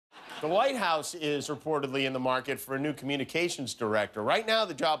The White House is reportedly in the market for a new communications director. Right now,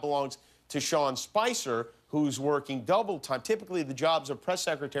 the job belongs to Sean Spicer, who's working double time. Typically, the jobs of press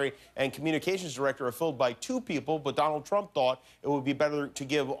secretary and communications director are filled by two people, but Donald Trump thought it would be better to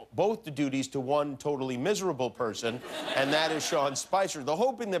give both the duties to one totally miserable person, and that is Sean Spicer. The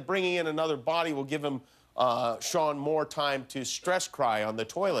hoping that bringing in another body will give him, Sean, more time to stress cry on the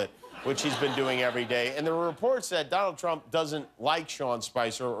toilet, which he's been doing every day. And there were reports that Donald Trump doesn't like Sean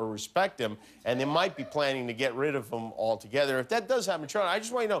Spicer or respect him, and they might be planning to get rid of him altogether. If that does happen, Sean, I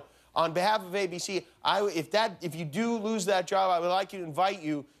just want you to know, on behalf of ABC, if you do lose that job, I would like to invite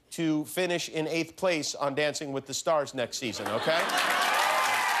you to finish in 8th place on Dancing with the Stars next season, okay?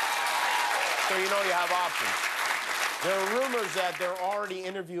 So you know you have options. There are rumors that they're already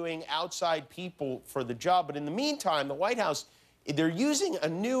interviewing outside people for the job, but in the meantime, the White House, they're using a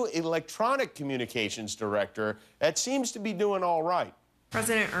new electronic communications director that seems to be doing all right.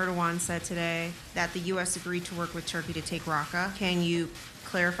 President Erdogan said today that the U.S. agreed to work with Turkey to take Raqqa. Can you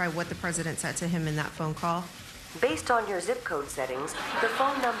clarify what the president said to him in that phone call? Based on your zip code settings, the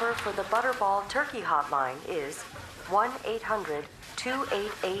phone number for the Butterball Turkey hotline is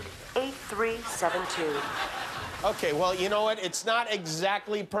 1-800-288-8372. Okay, well, you know what? It's not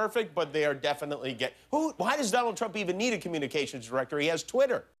exactly perfect, but they are definitely why does Donald Trump even need a communications director? He has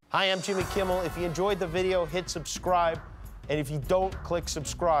Twitter. Hi, I'm Jimmy Kimmel. If you enjoyed the video, hit subscribe. And if you don't click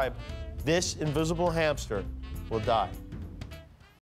subscribe, this invisible hamster will die.